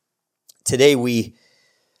Today we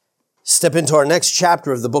step into our next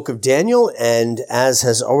chapter of the book of Daniel, and as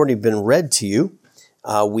has already been read to you,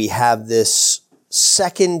 we have this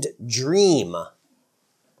second dream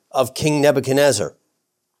of King Nebuchadnezzar.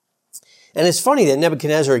 And it's funny that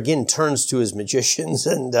Nebuchadnezzar again turns to his magicians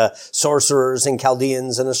and sorcerers and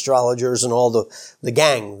Chaldeans and astrologers and all the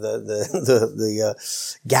gang, the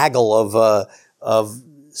gaggle of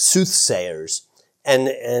soothsayers.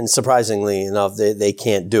 And surprisingly enough, they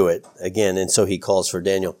can't do it again. And so he calls for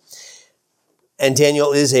Daniel. And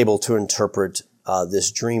Daniel is able to interpret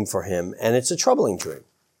this dream for him. And it's a troubling dream.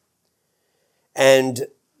 And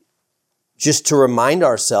just to remind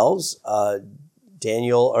ourselves,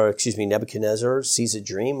 Nebuchadnezzar sees a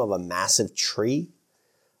dream of a massive tree,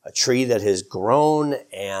 a tree that has grown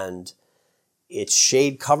and its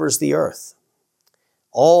shade covers the earth.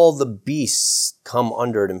 All the beasts come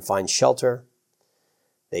under it and find shelter.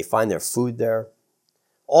 They find their food there.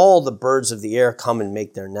 All the birds of the air come and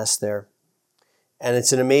make their nest there. And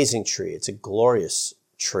it's an amazing tree. It's a glorious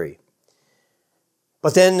tree.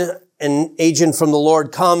 But then an agent from the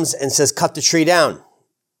Lord comes and says, cut the tree down.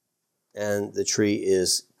 And the tree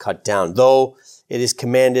is cut down, though it is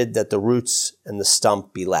commanded that the roots and the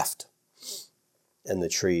stump be left. And the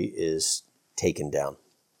tree is taken down.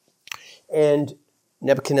 And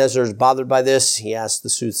Nebuchadnezzar is bothered by this. He asks the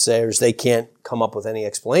soothsayers. They can't come up with any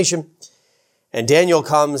explanation. And Daniel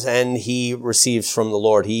comes and he receives from the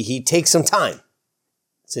Lord. He takes some time.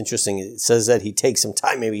 It's interesting. It says that he takes some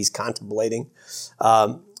time. Maybe he's contemplating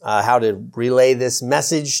how to relay this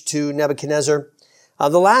message to Nebuchadnezzar.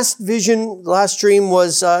 The last dream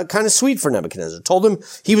was kind of sweet for Nebuchadnezzar. Told him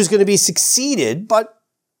he was going to be succeeded, but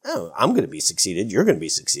I'm going to be succeeded. You're going to be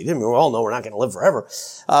succeeded. I mean, we all know we're not going to live forever.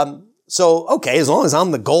 So, okay, as long as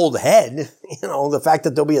I'm the gold head, the fact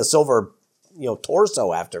that there'll be a silver,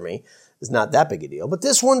 torso after me is not that big a deal. But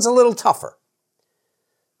this one's a little tougher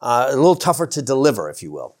to deliver, if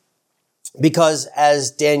you will. Because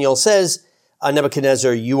as Daniel says,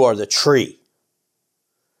 Nebuchadnezzar, you are the tree.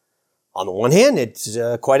 On the one hand, it's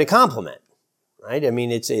quite a compliment, right? I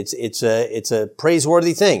mean, it's a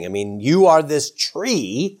praiseworthy thing. I mean, you are this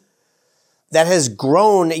tree that has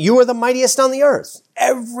grown. You are the mightiest on the earth.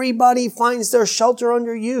 Everybody finds their shelter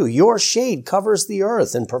under you. Your shade covers the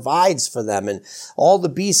earth and provides for them. And all the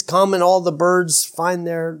beasts come and all the birds find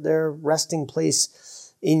their resting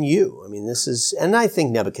place in you. I mean, and I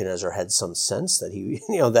think Nebuchadnezzar had some sense that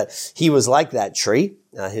that he was like that tree.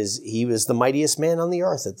 He was the mightiest man on the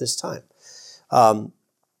earth at this time.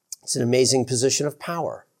 It's an amazing position of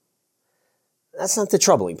power. That's not the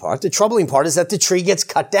troubling part. The troubling part is that the tree gets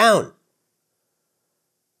cut down.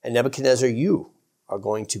 And Nebuchadnezzar, you are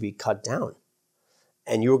going to be cut down.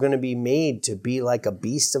 And you're going to be made to be like a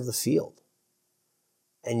beast of the field.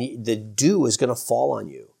 And the dew is going to fall on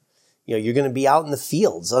you. You're going to be out in the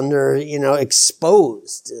fields under,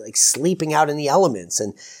 exposed, like sleeping out in the elements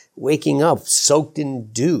and waking up soaked in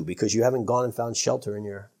dew because you haven't gone and found shelter in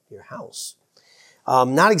your house.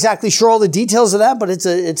 Not exactly sure all the details of that, but it's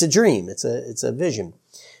a dream. It's a vision.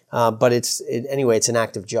 But anyway, it's an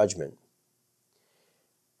act of judgment.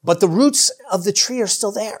 But the roots of the tree are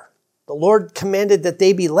still there. The Lord commanded that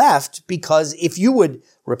they be left because if you would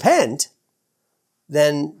repent,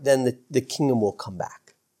 then the kingdom will come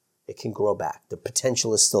back. It can grow back. The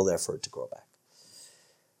potential is still there for it to grow back.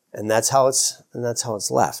 And that's how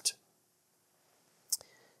it's left.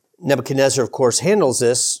 Nebuchadnezzar, of course, handles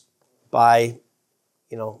this by,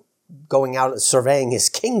 going out and surveying his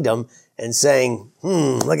kingdom and saying,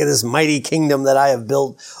 look at this mighty kingdom that I have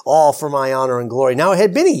built all for my honor and glory. Now, it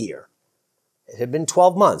had been a year. It had been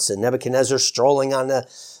 12 months. And Nebuchadnezzar, strolling on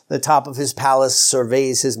the top of his palace,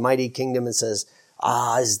 surveys his mighty kingdom and says,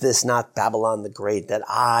 is this not Babylon the Great that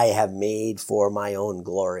I have made for my own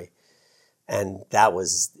glory? And that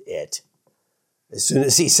was it. As soon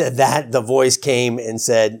as he said that, the voice came and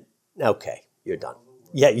said, okay, you're done.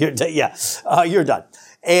 Yeah, you're done.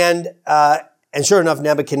 And sure enough,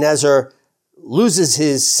 Nebuchadnezzar loses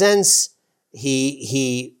his sense.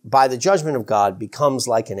 He, by the judgment of God, becomes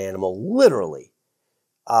like an animal, literally,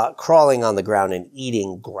 crawling on the ground and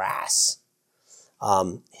eating grass.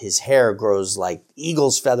 His hair grows like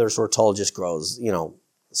eagle's feathers, we're told, just grows,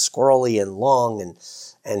 squirrely and long,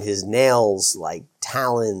 and his nails like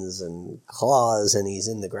talons and claws, and he's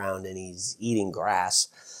in the ground and he's eating grass.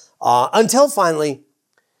 Until finally,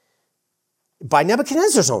 by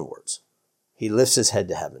Nebuchadnezzar's own words, he lifts his head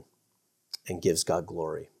to heaven and gives God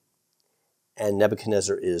glory. And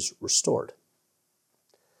Nebuchadnezzar is restored.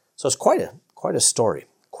 So it's quite a story,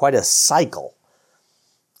 quite a cycle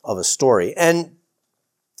of a story. And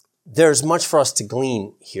there's much for us to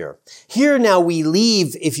glean here. Here now we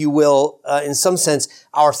leave, if you will, in some sense,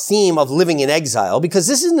 our theme of living in exile, because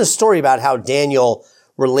this isn't a story about how Daniel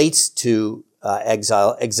relates to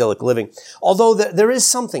exilic living. Although there is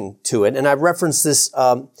something to it, and I referenced this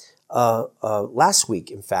last week,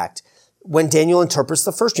 in fact, when Daniel interprets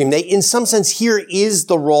the first dream. In some sense, here is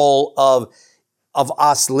the role of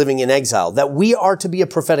us living in exile, that we are to be a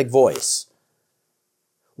prophetic voice.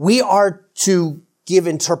 We are to give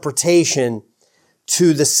interpretation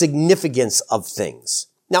to the significance of things.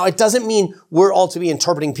 Now, it doesn't mean we're all to be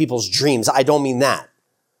interpreting people's dreams. I don't mean that.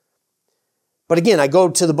 But again, I go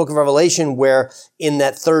to the book of Revelation where in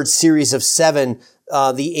that third series of 7,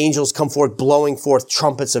 the angels come forth blowing forth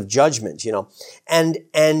trumpets of judgment, and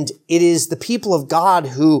it is the people of God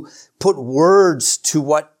who put words to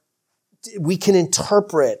what we can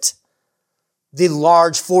interpret the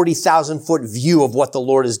large 40,000 foot view of what the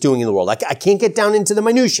Lord is doing in the world. I can't get down into the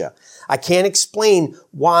minutia. I can't explain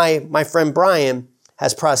why my friend Brian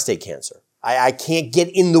has prostate cancer. I can't get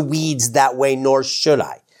in the weeds that way, nor should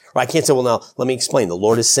I. Or I can't say, well, now, let me explain. The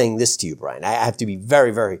Lord is saying this to you, Brian. I have to be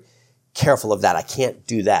very, very careful of that. I can't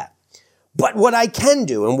do that. But what I can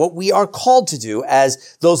do, and what we are called to do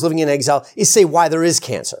as those living in exile, is say why there is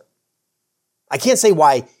cancer. I can't say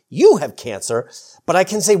why you have cancer, but I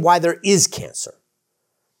can say why there is cancer.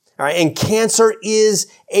 All right. And cancer is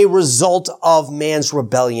a result of man's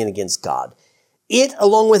rebellion against God. It,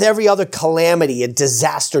 along with every other calamity, a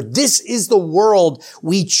disaster, this is the world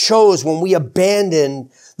we chose when we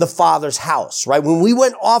abandoned the Father's house, right? When we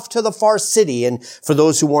went off to the far city, and for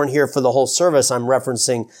those who weren't here for the whole service, I'm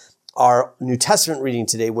referencing our New Testament reading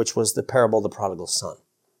today, which was the parable of the prodigal son.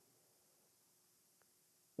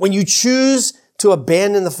 When you choose to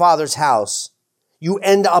abandon the Father's house, you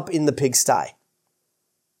end up in the pigsty.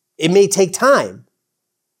 It may take time,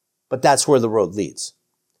 but that's where the road leads.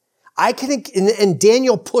 And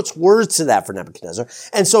Daniel puts words to that for Nebuchadnezzar.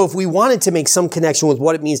 And so if we wanted to make some connection with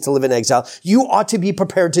what it means to live in exile, you ought to be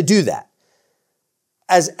prepared to do that.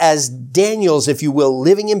 As Daniels, if you will,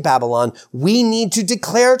 living in Babylon, we need to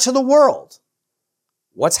declare to the world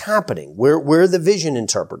what's happening. We're the vision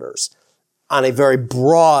interpreters on a very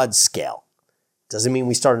broad scale. Doesn't mean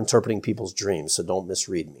we start interpreting people's dreams, so don't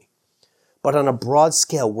misread me. But on a broad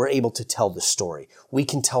scale, we're able to tell the story. We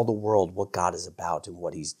can tell the world what God is about and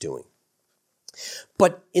what he's doing.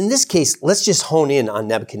 But in this case, let's just hone in on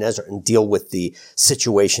Nebuchadnezzar and deal with the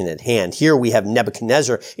situation at hand. Here we have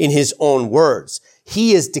Nebuchadnezzar in his own words.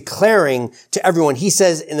 He is declaring to everyone, he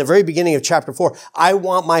says in the very beginning of chapter 4, I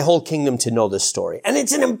want my whole kingdom to know this story. And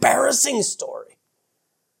it's an embarrassing story.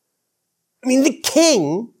 I mean, the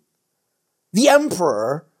king, the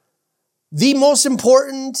emperor, the most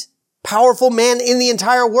important, powerful man in the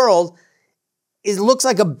entire world, looks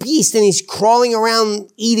like a beast and he's crawling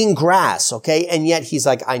around eating grass, okay? And yet he's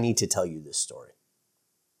like, I need to tell you this story.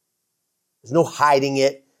 There's no hiding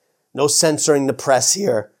it, no censoring the press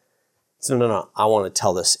here. So no, I want to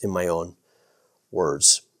tell this in my own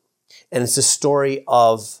words. And it's a story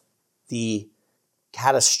of the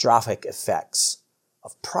catastrophic effects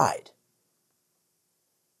of pride.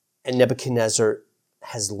 And Nebuchadnezzar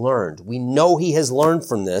has learned. We know he has learned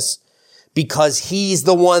from this because he's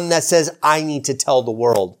the one that says, I need to tell the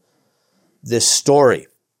world this story.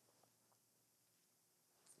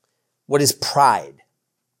 What is pride?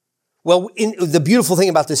 Well, the beautiful thing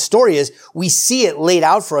about this story is we see it laid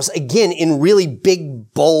out for us again in really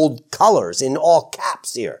big, bold colors, in all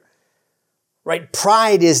caps here. Right?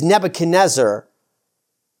 Pride is Nebuchadnezzar,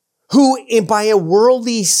 who by a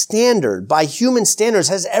worldly standard, by human standards,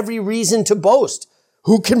 has every reason to boast.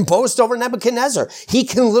 Who can boast over Nebuchadnezzar? He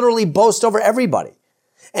can literally boast over everybody.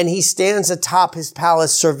 And he stands atop his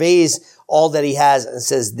palace, surveys all that he has, and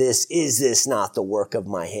says, is this not the work of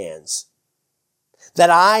my hands? That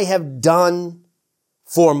I have done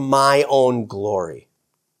for my own glory.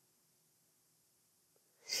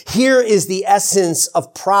 Here is the essence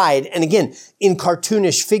of pride. And again, in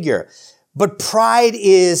cartoonish figure. But pride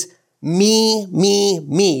is me, me,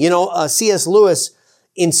 me. C.S. Lewis,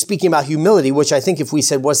 in speaking about humility, which I think if we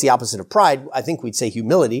said what's the opposite of pride, I think we'd say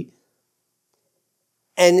humility.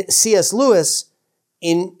 And C.S. Lewis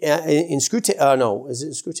in Screwtape, is it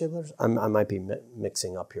Screwtape Letters? I might be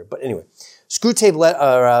mixing up here, but anyway,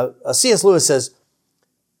 C.S. Lewis says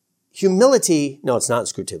humility. No, it's not in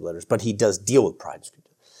Screwtape Letters, but he does deal with pride.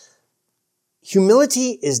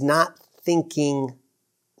 Humility is not thinking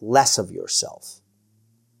less of yourself.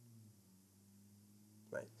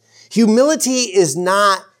 Right? Humility is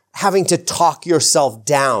not having to talk yourself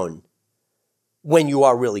down when you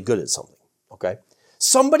are really good at something. Okay.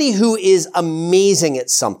 Somebody who is amazing at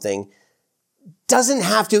something doesn't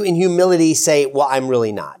have to, in humility, say, well, I'm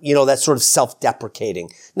really not. That's sort of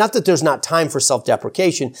self-deprecating. Not that there's not time for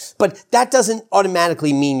self-deprecation, but that doesn't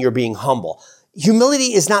automatically mean you're being humble.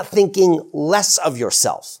 Humility is not thinking less of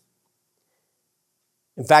yourself.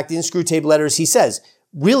 In fact, in Screwtape Letters, he says,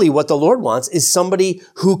 really what the Lord wants is somebody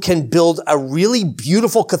who can build a really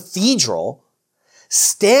beautiful cathedral,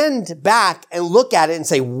 stand back and look at it and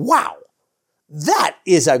say, wow, that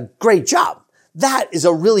is a great job. That is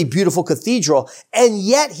a really beautiful cathedral. And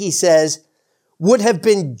yet, he says, would have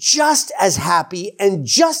been just as happy and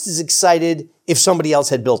just as excited if somebody else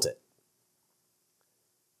had built it.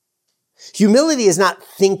 Humility is not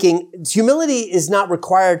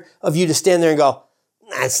required of you to stand there and go,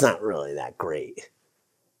 that's not really that great.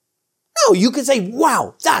 No, you can say,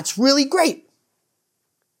 wow, that's really great.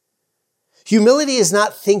 Humility is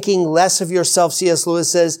not thinking less of yourself, C.S. Lewis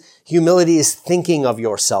says. Humility is thinking of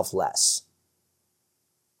yourself less.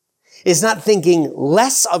 It's not thinking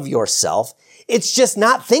less of yourself. It's just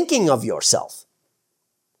not thinking of yourself.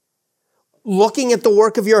 Looking at the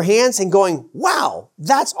work of your hands and going, wow,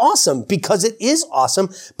 that's awesome, because it is awesome.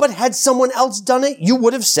 But had someone else done it, you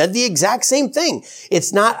would have said the exact same thing.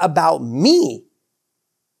 It's not about me.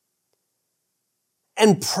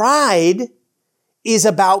 And pride is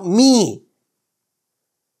about me.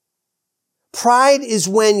 Pride is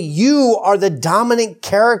when you are the dominant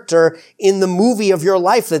character in the movie of your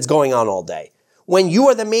life that's going on all day. When you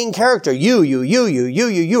are the main character, you,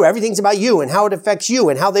 everything's about you and how it affects you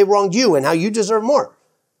and how they wronged you and how you deserve more.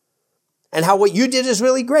 And how what you did is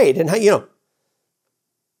really great and how,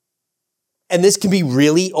 And this can be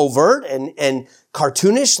really overt and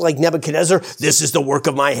cartoonish, like Nebuchadnezzar. This is the work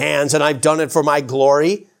of my hands and I've done it for my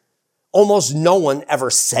glory. Almost no one ever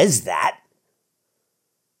says that.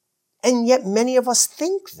 And yet many of us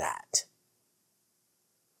think that.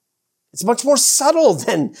 It's much more subtle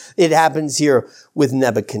than it happens here with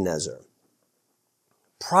Nebuchadnezzar.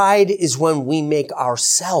 Pride is when we make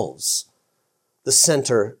ourselves the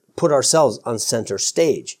center, put ourselves on center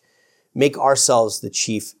stage, make ourselves the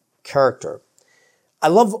chief character. I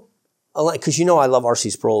love, because I love R.C.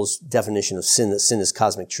 Sproul's definition of sin, that sin is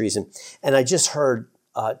cosmic treason. And I just heard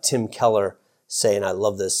Tim Keller say, and I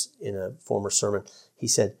love this in a former sermon, he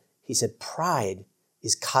said, pride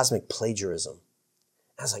is cosmic plagiarism.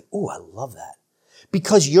 I was like, ooh, I love that.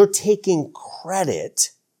 Because you're taking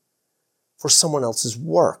credit for someone else's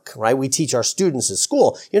work, right? We teach our students at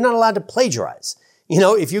school, you're not allowed to plagiarize.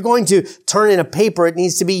 If you're going to turn in a paper, it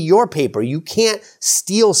needs to be your paper. You can't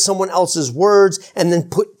steal someone else's words and then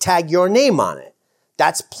tag your name on it.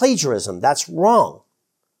 That's plagiarism. That's wrong.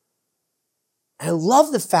 And I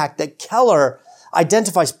love the fact that Keller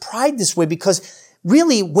identifies pride this way, because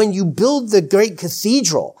really, when you build the great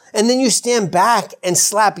cathedral and then you stand back and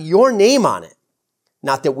slap your name on it,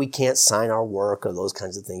 not that we can't sign our work or those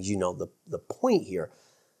kinds of things, the point here.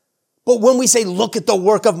 But when we say, look at the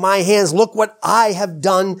work of my hands, look what I have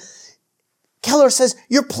done, Keller says,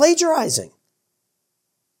 you're plagiarizing.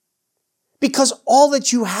 Because all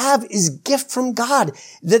that you have is gift from God.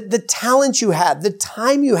 The talent you had, the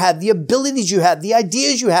time you had, the abilities you had, the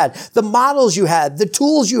ideas you had, the models you had, the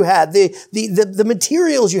tools you had, the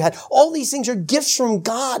materials you had. All these things are gifts from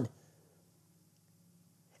God.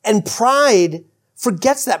 And pride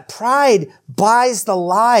forgets that. Pride buys the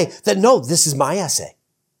lie that, no, this is my essay.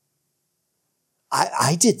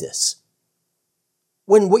 I did this.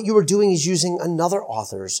 When what you were doing is using another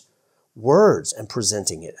author's words and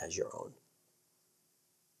presenting it as your own.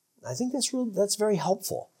 I think that's very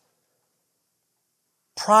helpful.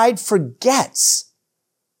 Pride forgets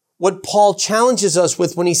what Paul challenges us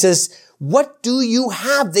with when he says, what do you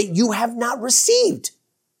have that you have not received?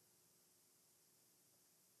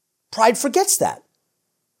 Pride forgets that.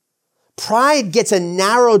 Pride gets a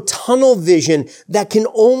narrow tunnel vision that can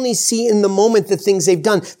only see in the moment the things they've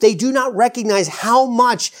done. They do not recognize how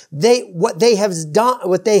much what they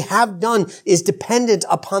have done is dependent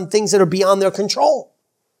upon things that are beyond their control.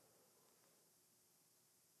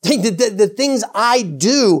 The things I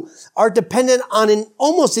do are dependent on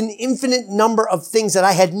almost an infinite number of things that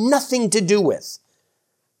I had nothing to do with.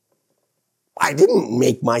 I didn't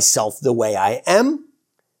make myself the way I am.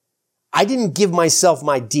 I didn't give myself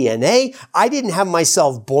my DNA. I didn't have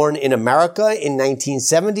myself born in America in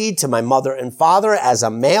 1970 to my mother and father as a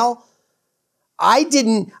male. I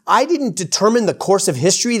didn't determine the course of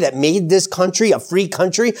history that made this country a free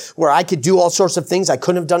country where I could do all sorts of things I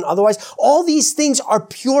couldn't have done otherwise. All these things are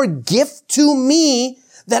pure gift to me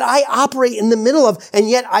that I operate in the middle of, and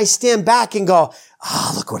yet I stand back and go,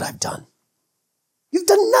 look what I've done. You've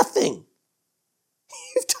done nothing.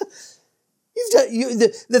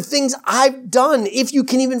 The things I've done, if you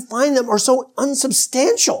can even find them, are so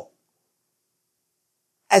unsubstantial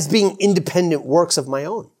as being independent works of my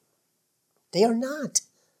own. They are not.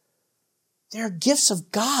 They are gifts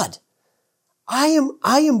of God. I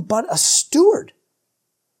am but a steward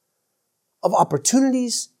of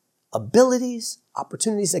opportunities, abilities,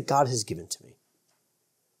 opportunities that God has given to me.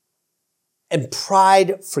 And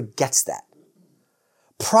pride forgets that.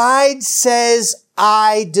 Pride says,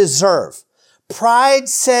 I deserve. Pride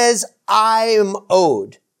says, I am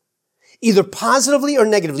owed. Either positively or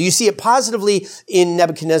negatively. You see it positively in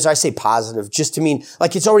Nebuchadnezzar. I say positive just to mean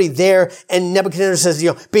like it's already there. And Nebuchadnezzar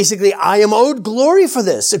says, basically, I am owed glory for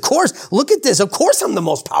this. Of course, look at this. Of course, I'm the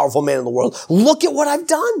most powerful man in the world. Look at what I've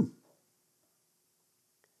done.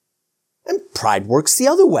 And pride works the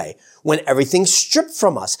other way. When everything's stripped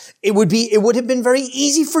from us, it would have been very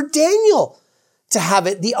easy for Daniel to have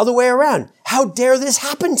it the other way around. How dare this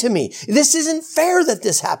happen to me? This isn't fair that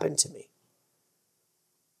this happened to me.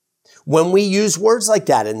 When we use words like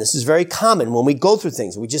that, and this is very common when we go through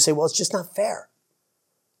things, we just say, well, it's just not fair.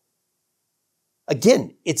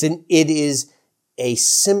 Again, it is a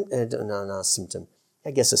symptom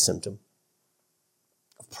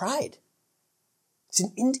of pride. It's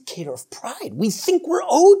an indicator of pride. We think we're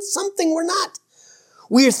owed something we're not.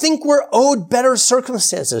 We think we're owed better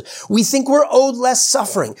circumstances. We think we're owed less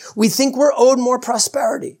suffering. We think we're owed more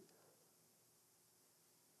prosperity.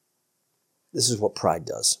 This is what pride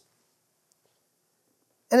does.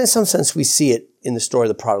 And in some sense, we see it in the story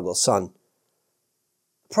of the prodigal son.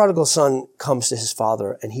 The prodigal son comes to his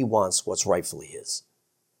father and he wants what's rightfully his.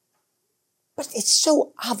 But it's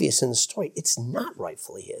so obvious in the story, it's not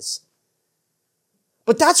rightfully his.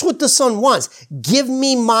 But that's what the son wants. Give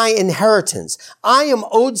me my inheritance. I am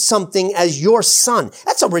owed something as your son.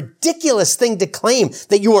 That's a ridiculous thing to claim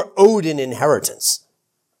that you are owed an inheritance.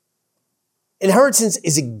 Inheritance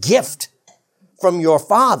is a gift from your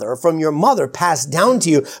father, from your mother, passed down to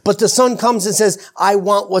you. But the son comes and says, I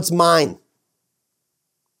want what's mine.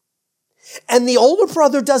 And the older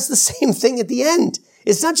brother does the same thing at the end.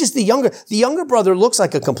 It's not just the younger. The younger brother looks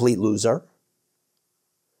like a complete loser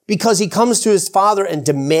because he comes to his father and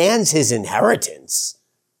demands his inheritance.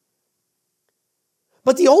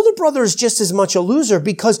 But the older brother is just as much a loser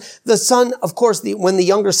because the son, of course, when the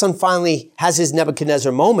younger son finally has his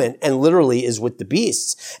Nebuchadnezzar moment and literally is with the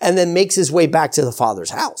beasts and then makes his way back to the father's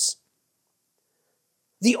house.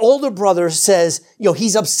 The older brother says,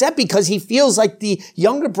 he's upset because he feels like the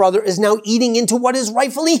younger brother is now eating into what is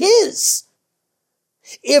rightfully his.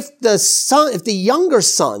 If the younger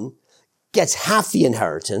son gets half the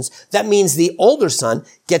inheritance, that means the older son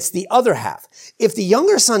gets the other half. If the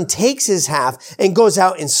younger son takes his half and goes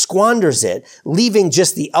out and squanders it, leaving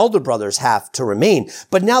just the elder brother's half to remain,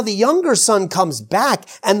 but now the younger son comes back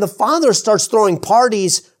and the father starts throwing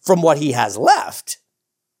parties from what he has left,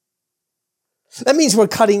 that means we're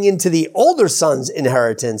cutting into the older son's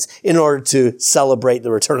inheritance in order to celebrate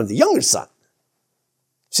the return of the younger son.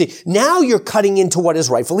 See, now you're cutting into what is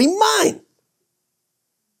rightfully mine.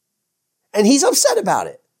 And he's upset about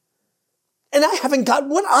it. And I haven't got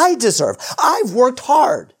what I deserve. I've worked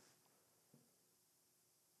hard.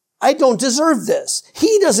 I don't deserve this.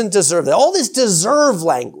 He doesn't deserve that. All this deserve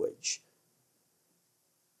language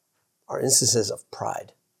are instances of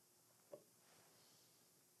pride.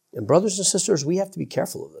 And brothers and sisters, we have to be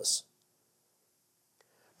careful of this.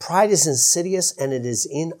 Pride is insidious and it is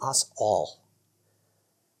in us all.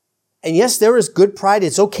 And yes, there is good pride.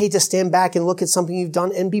 It's okay to stand back and look at something you've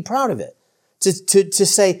done and be proud of it. To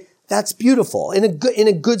say, that's beautiful in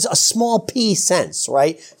a small p sense,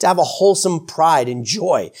 right? To have a wholesome pride and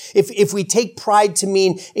joy. If we take pride to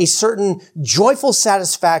mean a certain joyful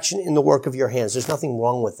satisfaction in the work of your hands, there's nothing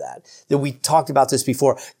wrong with that. That we talked about this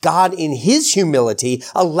before. God in his humility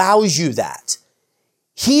allows you that.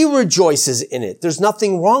 He rejoices in it. There's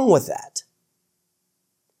nothing wrong with that.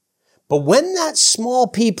 But when that small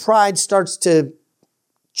p pride starts to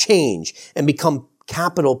change and become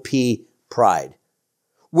capital P pride,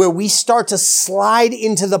 where we start to slide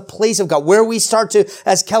into the place of God, where we start to,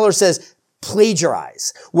 as Keller says,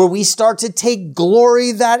 plagiarize, where we start to take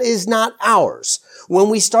glory that is not ours, when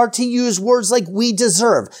we start to use words like we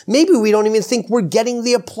deserve, maybe we don't even think we're getting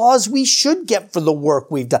the applause we should get for the work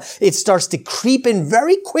we've done. It starts to creep in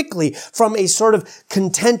very quickly from a sort of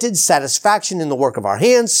contented satisfaction in the work of our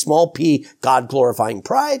hands, small p, God-glorifying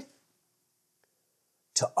pride,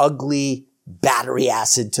 to ugly battery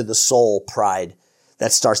acid to the soul pride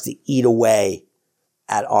that starts to eat away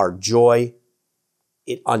at our joy.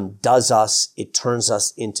 It undoes us. It turns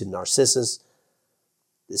us into Narcissus,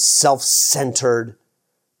 this self-centered,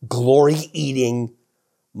 glory-eating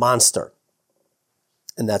monster.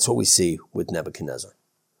 And that's what we see with Nebuchadnezzar.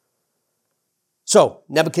 So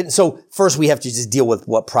first we have to just deal with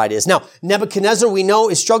what pride is. Now, Nebuchadnezzar, we know,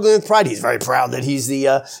 is struggling with pride. He's very proud that he's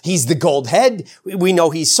the gold head. We know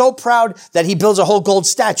he's so proud that he builds a whole gold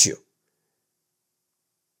statue.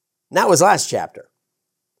 And that was last chapter.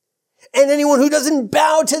 And anyone who doesn't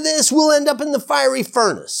bow to this will end up in the fiery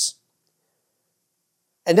furnace.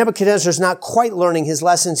 And Nebuchadnezzar's not quite learning his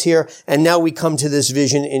lessons here. And now we come to this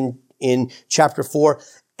vision in chapter 4.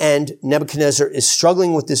 And Nebuchadnezzar is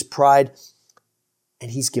struggling with this pride. And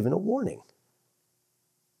he's given a warning.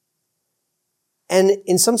 And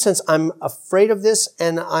in some sense, I'm afraid of this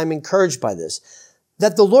and I'm encouraged by this.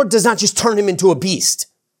 That the Lord does not just turn him into a beast.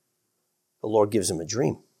 The Lord gives him a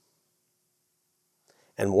dream.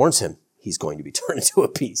 And warns him he's going to be turned into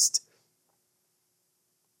a beast.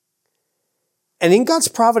 And in God's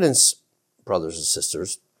providence, brothers and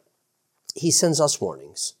sisters, he sends us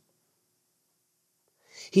warnings.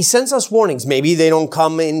 He sends us warnings. Maybe they don't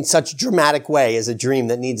come in such a dramatic way as a dream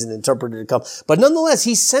that needs an interpreter to come. But nonetheless,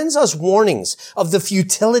 he sends us warnings of the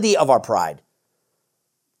futility of our pride.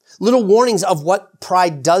 Little warnings of what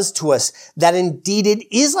pride does to us, that indeed it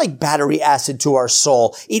is like battery acid to our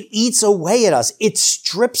soul. It eats away at us. It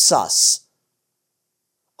strips us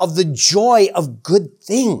of the joy of good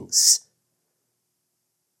things.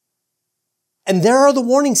 And there are the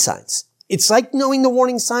warning signs. It's like knowing the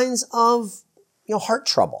warning signs of heart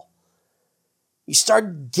trouble. You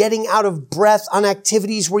start getting out of breath on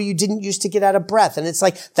activities where you didn't used to get out of breath. And it's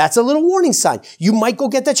like, that's a little warning sign. You might go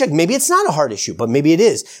get that checked. Maybe it's not a heart issue, but maybe it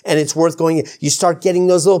is. And it's worth going. You start getting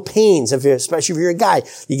those little pains, especially if you're a guy.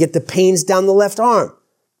 You get the pains down the left arm.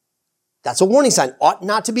 That's a warning sign. Ought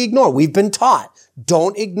not to be ignored. We've been taught.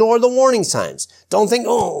 Don't ignore the warning signs. Don't think,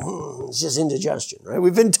 it's just indigestion, right?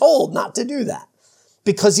 We've been told not to do that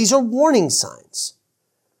because these are warning signs.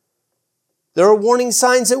 There are warning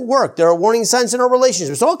signs at work. There are warning signs in our relationships.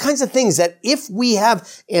 There's all kinds of things that if we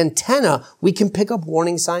have antenna, we can pick up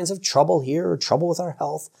warning signs of trouble here or trouble with our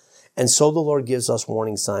health. And so the Lord gives us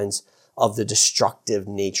warning signs of the destructive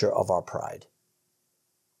nature of our pride.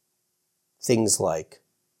 Things like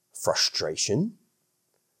frustration.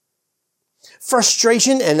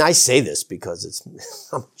 Frustration, and I say this because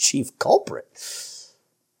I'm a chief culprit.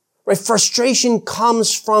 Right? Frustration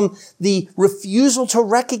comes from the refusal to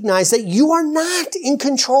recognize that you are not in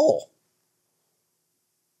control.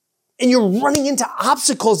 And you're running into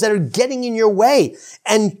obstacles that are getting in your way.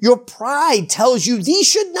 And your pride tells you, these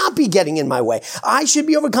should not be getting in my way. I should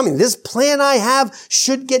be overcoming. This plan I have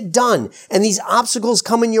should get done. And these obstacles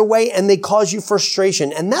come in your way and they cause you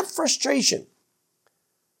frustration. And that frustration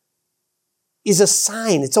is a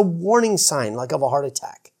sign. It's a warning sign, like of a heart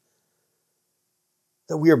attack.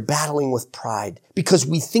 That we are battling with pride because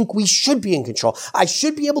we think we should be in control. I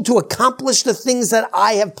should be able to accomplish the things that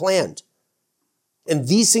I have planned. And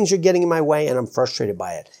these things are getting in my way and I'm frustrated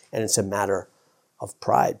by it. And it's a matter of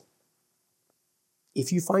pride.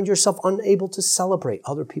 If you find yourself unable to celebrate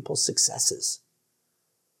other people's successes,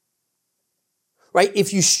 right?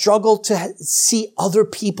 If you struggle to see other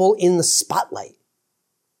people in the spotlight,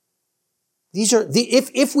 these are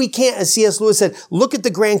if we can't, as C.S. Lewis said, look at the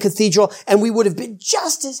Grand Cathedral and we would have been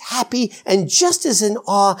just as happy and just as in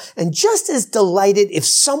awe and just as delighted if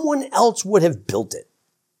someone else would have built it.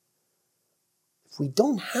 If we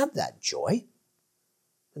don't have that joy,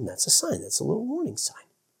 then that's a sign. That's a little warning sign.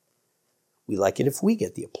 We like it if we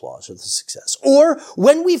get the applause or the success. Or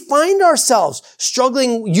when we find ourselves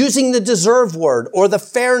struggling using the deserve word or the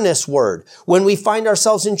fairness word, when we find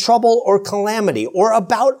ourselves in trouble or calamity or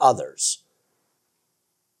about others.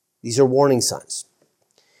 These are warning signs.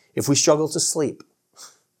 If we struggle to sleep,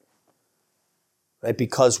 right,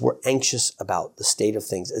 because we're anxious about the state of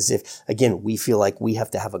things, as if, again, we feel like we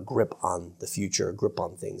have to have a grip on the future, a grip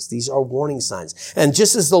on things. These are warning signs. And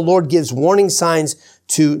just as the Lord gives warning signs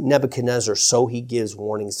to Nebuchadnezzar, so he gives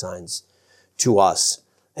warning signs to us.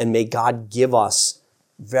 And may God give us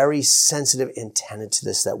very sensitive antenna to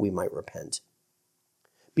this that we might repent.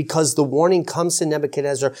 Because the warning comes to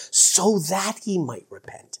Nebuchadnezzar so that he might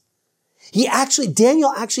repent.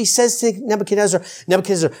 Daniel actually says to Nebuchadnezzar,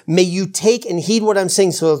 may you take and heed what I'm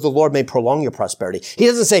saying so that the Lord may prolong your prosperity. He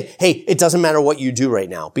doesn't say, hey, it doesn't matter what you do right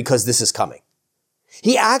now because this is coming.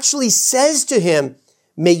 He actually says to him,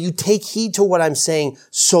 may you take heed to what I'm saying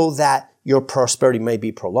so that your prosperity may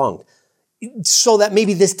be prolonged. So that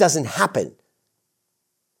maybe this doesn't happen.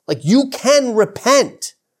 Like you can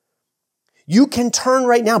repent. You can turn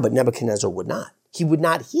right now, but Nebuchadnezzar would not. He would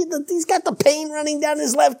not. He's got the pain running down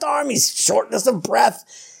his left arm. He's shortness of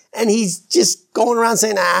breath. And he's just going around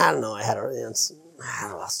saying, I don't know.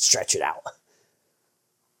 I'll stretch it out.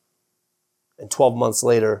 And 12 months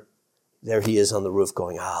later, there he is on the roof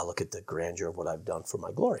going, look at the grandeur of what I've done for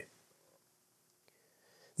my glory.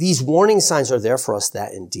 These warning signs are there for us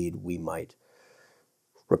that indeed we might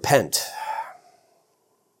repent.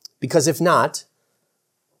 Because if not,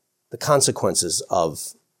 the consequences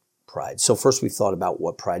of pride. So first we've thought about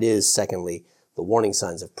what pride is. Secondly, the warning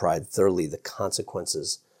signs of pride. Thirdly, the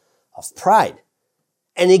consequences of pride.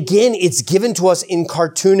 And again, it's given to us in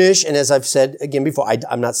cartoonish. And as I've said again before,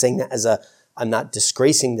 I'm not saying that I'm not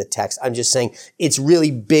disgracing the text. I'm just saying it's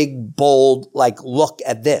really big, bold, like, look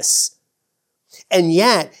at this. And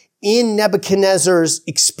yet, in Nebuchadnezzar's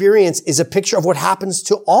experience is a picture of what happens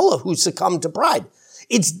to all who succumb to pride.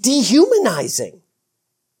 It's dehumanizing.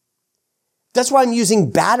 That's why I'm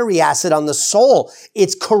using battery acid on the soul.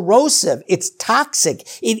 It's corrosive. It's toxic.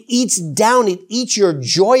 It eats down. It eats your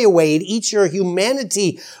joy away. It eats your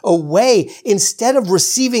humanity away. Instead of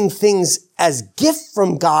receiving things as gift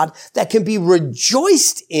from God that can be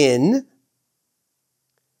rejoiced in,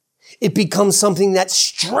 it becomes something that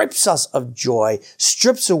strips us of joy,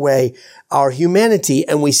 strips away our humanity.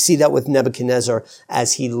 And we see that with Nebuchadnezzar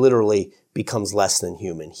as he literally becomes less than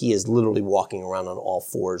human. He is literally walking around on all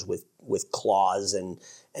fours with claws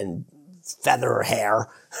and feather hair.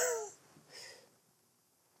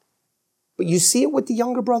 But you see it with the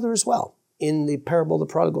younger brother as well in the parable of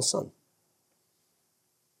the prodigal son.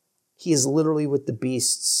 He is literally with the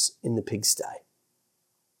beasts in the pigsty.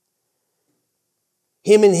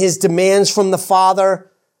 Him and his demands from the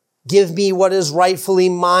father, give me what is rightfully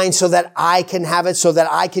mine so that I can have it, so that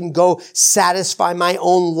I can go satisfy my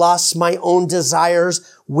own lusts, my own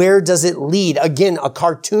desires. Where does it lead? Again, a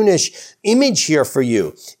cartoonish image here for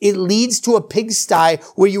you. It leads to a pigsty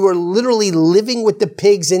where you are literally living with the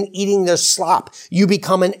pigs and eating their slop. You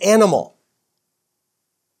become an animal.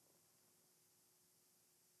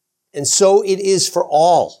 And so it is for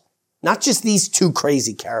all, not just these two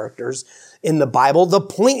crazy characters in the Bible. The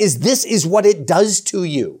point is, this is what it does to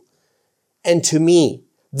you and to me.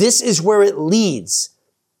 This is where it leads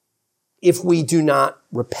if we do not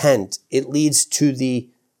repent. It leads to the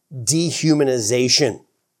dehumanization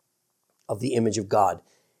of the image of God.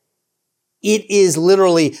 It is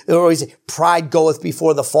literally, they always say, pride goeth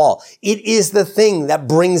before the fall. It is the thing that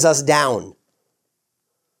brings us down.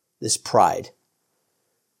 This pride.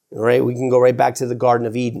 Right? We can go right back to the Garden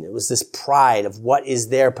of Eden. It was this pride of what is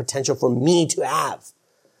there potential for me to have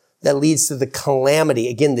that leads to the calamity.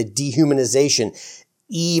 Again, the dehumanization.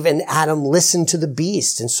 Eve and Adam listened to the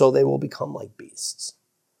beast, and so they will become like beasts.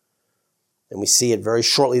 And we see it very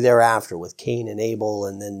shortly thereafter with Cain and Abel,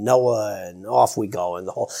 and then Noah, and off we go. And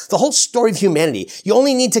the whole story of humanity. You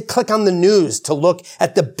only need to click on the news to look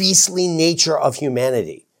at the beastly nature of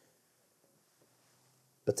humanity.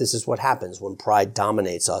 But this is what happens when pride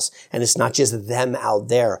dominates us. And it's not just them out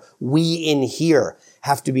there. We in here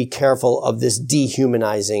have to be careful of this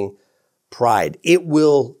dehumanizing pride. It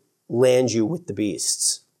will land you with the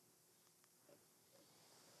beasts.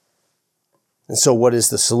 And so what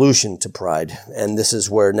is the solution to pride? And this is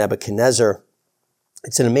where Nebuchadnezzar,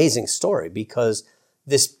 it's an amazing story because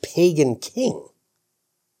this pagan king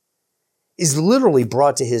is literally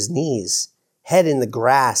brought to his knees, head in the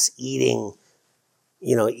grass, eating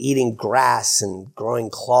grass and growing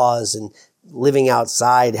claws and living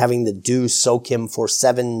outside, having the dew soak him for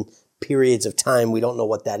 7 periods of time. We don't know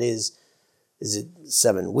what that is. Is it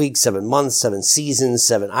 7 weeks, 7 months, 7 seasons,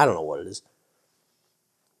 I don't know what it is.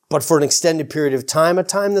 But for an extended period of time, a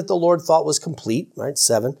time that the Lord thought was complete, right?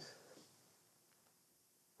 7.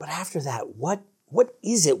 But after that, what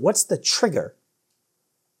is it? What's the trigger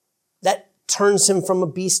that turns him from a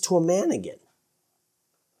beast to a man again?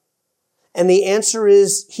 And the answer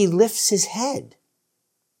is he lifts his head.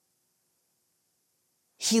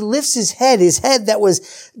 He lifts his head that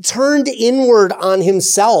was turned inward on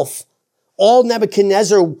himself. All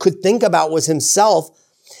Nebuchadnezzar could think about was himself,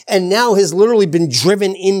 and now has literally been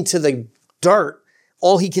driven into the dirt.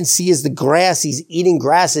 All he can see is the grass. He's eating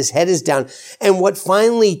grass. His head is down. And what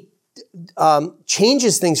finally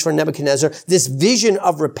changes things for Nebuchadnezzar, this vision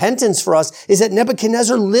of repentance for us, is that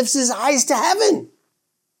Nebuchadnezzar lifts his eyes to heaven.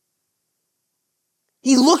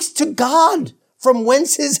 He looks to God, from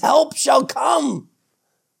whence his help shall come.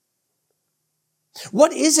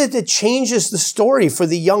 What is it that changes the story for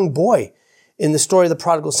the young boy in the story of the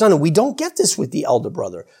prodigal son? And we don't get this with the elder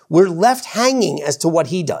brother. We're left hanging as to what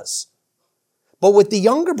he does. But with the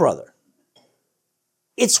younger brother,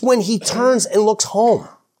 it's when he turns and looks home.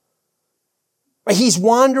 He's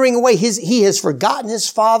wandering away. He has forgotten his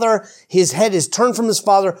father. His head is turned from his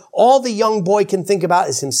father. All the young boy can think about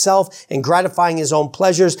is himself and gratifying his own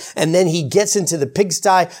pleasures. And then he gets into the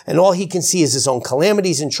pigsty and all he can see is his own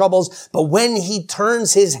calamities and troubles. But when he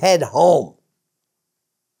turns his head home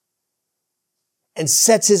and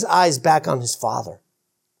sets his eyes back on his father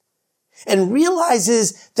and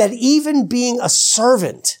realizes that even being a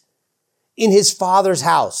servant in his father's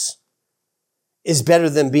house is better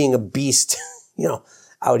than being a beast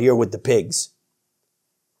out here with the pigs.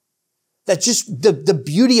 That just the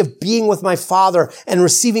beauty of being with my father and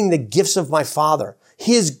receiving the gifts of my father,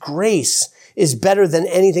 his grace is better than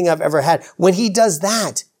anything I've ever had. When he does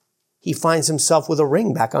that, he finds himself with a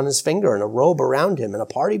ring back on his finger and a robe around him and a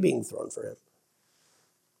party being thrown for him.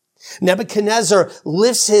 Nebuchadnezzar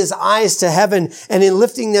lifts his eyes to heaven, and in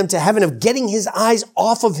lifting them to heaven, of getting his eyes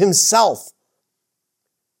off of himself,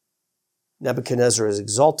 Nebuchadnezzar is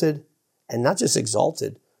exalted, and not just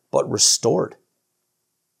exalted, but restored.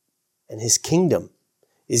 And his kingdom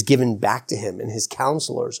is given back to him, and his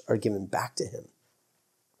counselors are given back to him.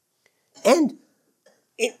 And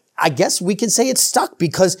I guess we can say it's stuck,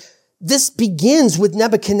 because this begins with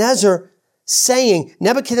Nebuchadnezzar saying,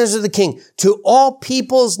 Nebuchadnezzar the king, to all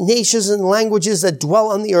peoples, nations, and languages that dwell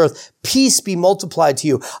on the earth, peace be multiplied to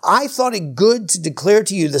you. I thought it good to declare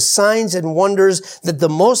to you the signs and wonders that the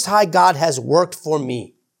Most High God has worked for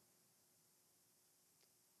me.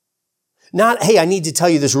 Not, hey, I need to tell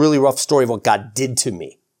you this really rough story of what God did to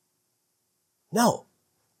me. No.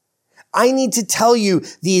 I need to tell you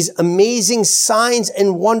these amazing signs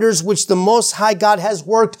and wonders which the Most High God has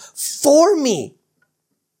worked for me.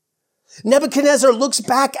 Nebuchadnezzar looks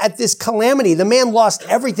back at this calamity. The man lost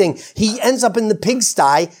everything. He ends up in the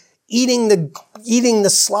pigsty, eating the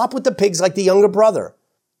slop with the pigs like the younger brother.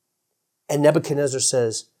 And Nebuchadnezzar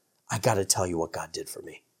says, I got to tell you what God did for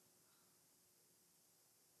me.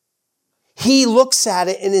 He looks at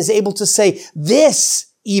it and is able to say,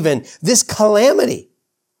 this calamity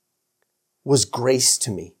was grace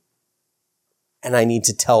to me. And I need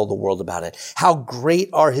to tell the world about it. How great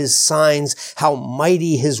are his signs, how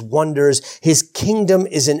mighty his wonders. His kingdom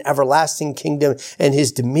is an everlasting kingdom, and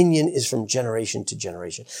his dominion is from generation to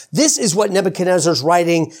generation. This is what Nebuchadnezzar's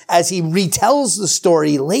writing as he retells the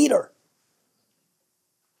story later.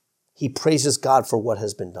 He praises God for what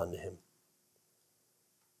has been done to him.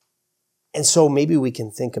 And so maybe we can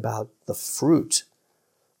think about the fruit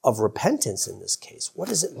of repentance in this case. What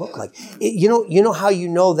does it look like? You know how you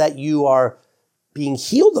know that you are being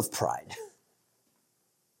healed of pride?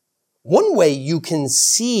 One way you can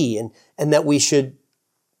see and that we should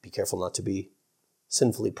be careful not to be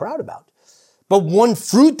sinfully proud about. But one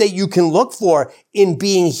fruit that you can look for in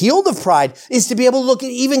being healed of pride is to be able to look at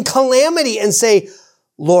even calamity and say,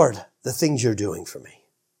 Lord, the things you're doing for me.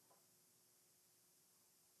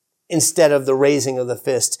 Instead of the raising of the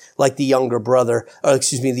fist like the older brother.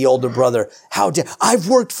 I've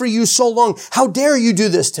worked for you so long. How dare you do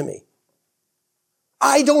this to me?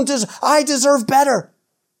 I deserve better.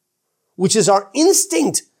 Which is our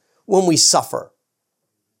instinct when we suffer,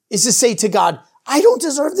 is to say to God, I don't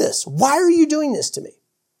deserve this. Why are you doing this to me?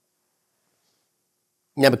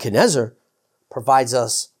 Nebuchadnezzar provides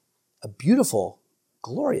us a beautiful,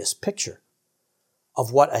 glorious picture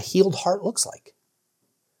of what a healed heart looks like,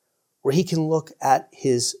 where he can look at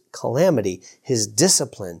his calamity, his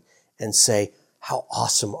discipline, and say, how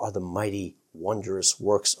awesome are the mighty, wondrous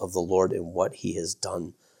works of the Lord and what he has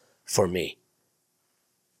done for me.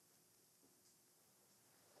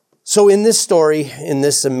 So in this story, in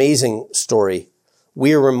this amazing story,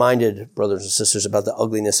 we are reminded, brothers and sisters, about the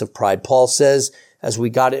ugliness of pride. Paul says, as we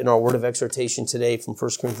got it in our word of exhortation today from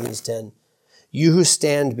 1 Corinthians 10, you who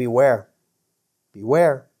stand, beware.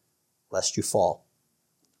 Beware, lest you fall.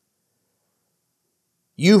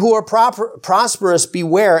 You who are prosperous,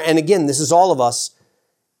 beware. And again, this is all of us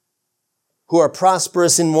who are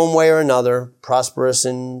prosperous in one way or another, prosperous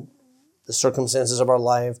in the circumstances of our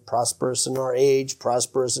life, prosperous in our age,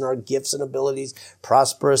 prosperous in our gifts and abilities,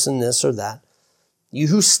 prosperous in this or that. You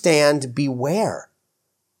who stand, beware.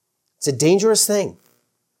 It's a dangerous thing.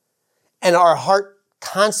 And our heart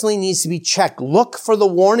constantly needs to be checked. Look for the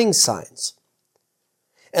warning signs.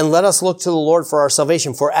 And let us look to the Lord for our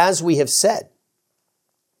salvation. For as we have said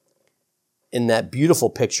in that beautiful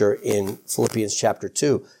picture in Philippians chapter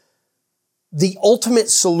 2, the ultimate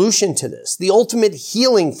solution to this, the ultimate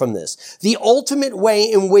healing from this, the ultimate way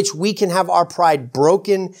in which we can have our pride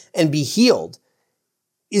broken and be healed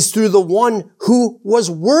is through the one who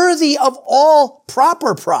was worthy of all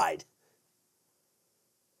proper pride.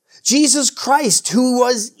 Jesus Christ, who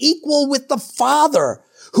was equal with the Father,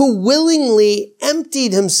 who willingly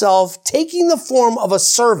emptied himself, taking the form of a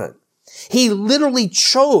servant. He literally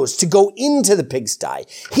chose to go into the pigsty.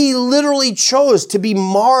 He literally chose to be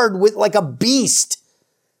marred with like a beast,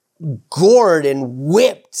 gored and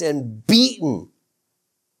whipped and beaten,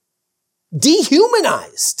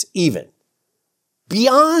 dehumanized even,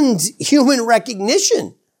 beyond human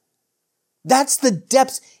recognition. That's the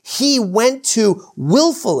depths he went to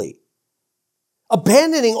willfully,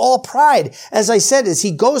 abandoning all pride. As I said, as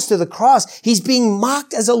he goes to the cross, he's being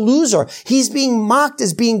mocked as a loser. He's being mocked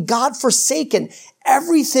as being God-forsaken.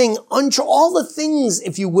 Everything, all the things,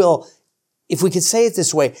 if you will, if we could say it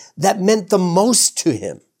this way, that meant the most to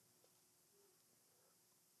him.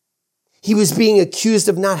 He was being accused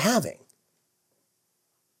of not having,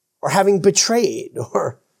 or having betrayed,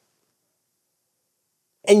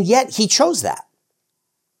 and yet he chose that.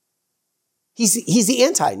 He's the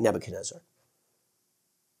anti-Nebuchadnezzar.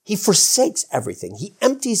 He forsakes everything. He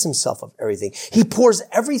empties himself of everything. He pours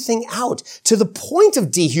everything out to the point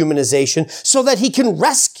of dehumanization so that he can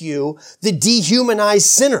rescue the dehumanized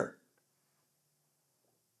sinner.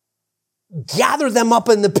 Gather them up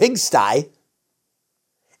in the pigsty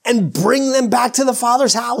and bring them back to the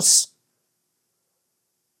Father's house.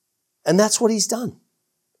 And that's what he's done.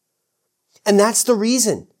 And that's the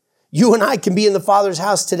reason you and I can be in the Father's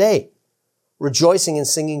house today, rejoicing and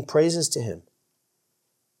singing praises to him.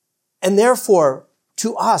 And therefore,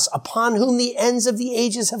 to us, upon whom the ends of the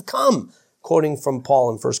ages have come, quoting from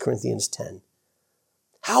Paul in 1 Corinthians 10.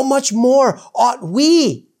 How much more ought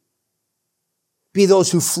we be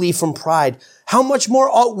those who flee from pride? How much more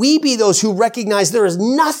ought we be those who recognize there is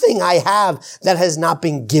nothing I have that has not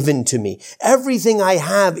been given to me? Everything I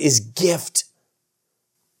have is gift.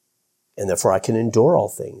 And therefore I can endure all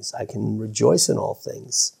things. I can rejoice in all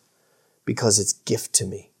things because it's gift to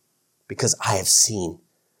me, because I have seen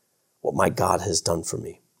what my God has done for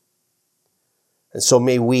me. And so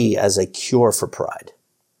may we, as a cure for pride,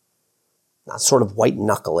 not sort of white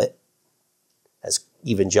knuckle it, as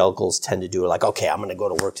evangelicals tend to do, like, okay, I'm going to go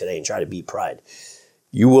to work today and try to beat pride.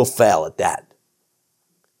 You will fail at that.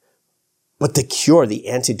 But the cure, the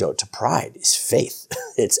antidote to pride is faith.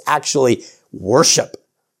 It's actually worship.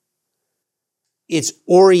 It's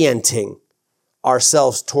orienting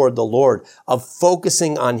ourselves toward the Lord, of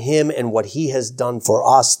focusing on him and what he has done for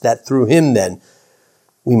us, that through him then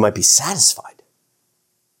we might be satisfied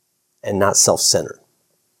and not self-centered.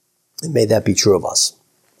 And may that be true of us.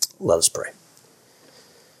 Let us pray.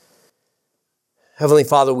 Heavenly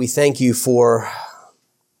Father, we thank you for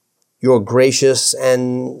your gracious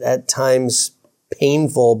and at times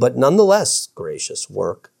painful, but nonetheless gracious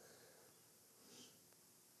work.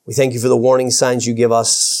 We thank you for the warning signs you give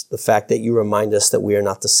us, the fact that you remind us that we are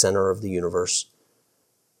not the center of the universe,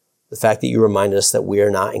 the fact that you remind us that we are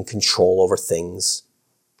not in control over things,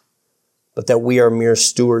 but that we are mere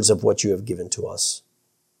stewards of what you have given to us.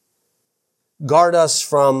 Guard us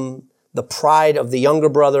from the pride of the younger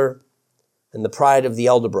brother and the pride of the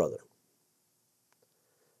elder brother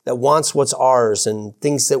that wants what's ours and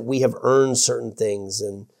thinks that we have earned certain things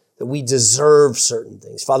and that we deserve certain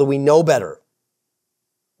things. Father, we know better.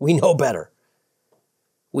 We know better.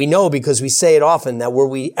 We know because we say it often that were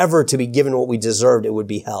we ever to be given what we deserved, it would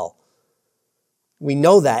be hell. We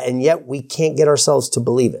know that, and yet we can't get ourselves to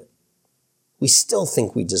believe it. We still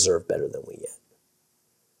think we deserve better than we get.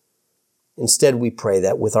 Instead, we pray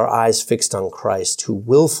that with our eyes fixed on Christ, who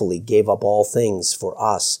willfully gave up all things for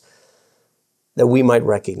us, that we might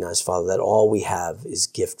recognize, Father, that all we have is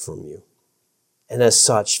gift from you. And as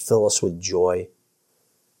such, fill us with joy.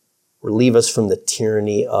 Relieve us from the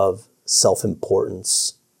tyranny of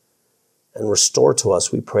self-importance, and restore to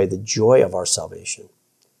us, we pray, the joy of our salvation.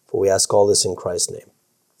 For we ask all this in Christ's name.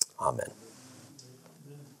 Amen.